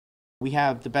We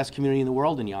have the best community in the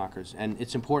world in Yonkers, and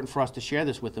it's important for us to share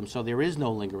this with them so there is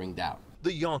no lingering doubt.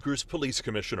 The Yonkers Police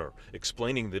Commissioner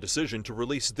explaining the decision to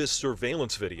release this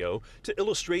surveillance video to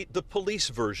illustrate the police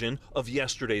version of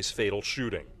yesterday's fatal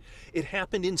shooting. It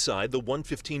happened inside the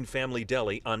 115 Family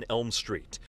Deli on Elm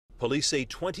Street. Police say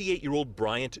 28-year-old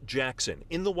Brian Jackson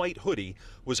in the white hoodie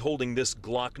was holding this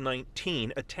Glock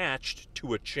 19 attached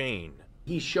to a chain.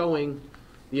 He's showing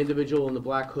the individual in the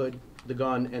black hood the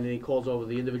gun, and then he calls over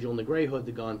the individual in the gray hood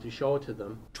the gun to show it to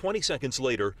them. 20 seconds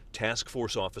later, task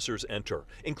force officers enter,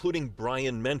 including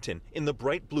Brian Menton in the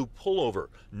bright blue pullover.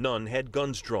 None had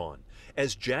guns drawn.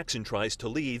 As Jackson tries to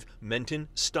leave, Menton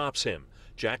stops him.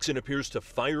 Jackson appears to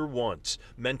fire once.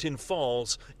 Menton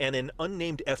falls, and an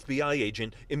unnamed FBI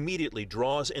agent immediately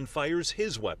draws and fires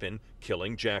his weapon,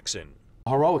 killing Jackson.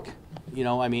 Heroic,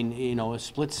 a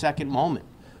split-second moment.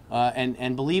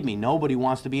 And believe me, nobody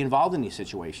wants to be involved in these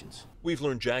situations. We've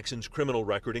learned Jackson's criminal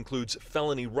record includes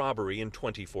felony robbery in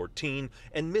 2014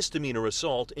 and misdemeanor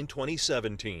assault in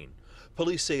 2017.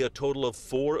 Police say a total of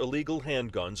 4 illegal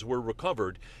handguns were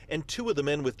recovered, and 2 of the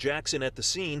men with Jackson at the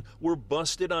scene were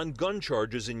busted on gun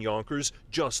charges in Yonkers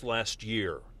just last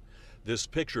year. This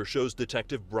picture shows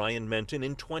Detective Brian Menton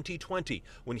in 2020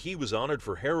 when he was honored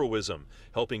for heroism,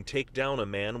 helping take down a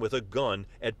man with a gun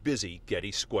at busy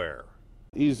Getty Square.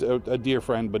 He's a dear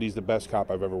friend, but he's the best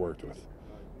cop I've ever worked with,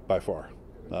 by far.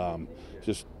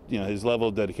 His level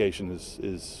of dedication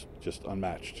is just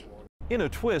unmatched. In a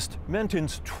twist,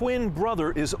 Menton's twin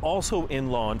brother is also in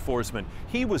law enforcement.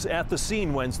 He was at the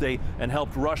scene Wednesday and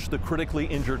helped rush the critically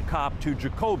injured cop to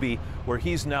Jacoby, where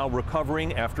he's now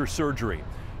recovering after surgery.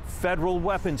 Federal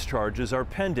weapons charges are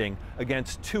pending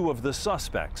against 2 of the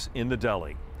suspects in the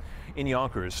deli. In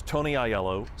Yonkers, Tony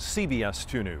Aiello, CBS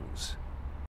 2 News.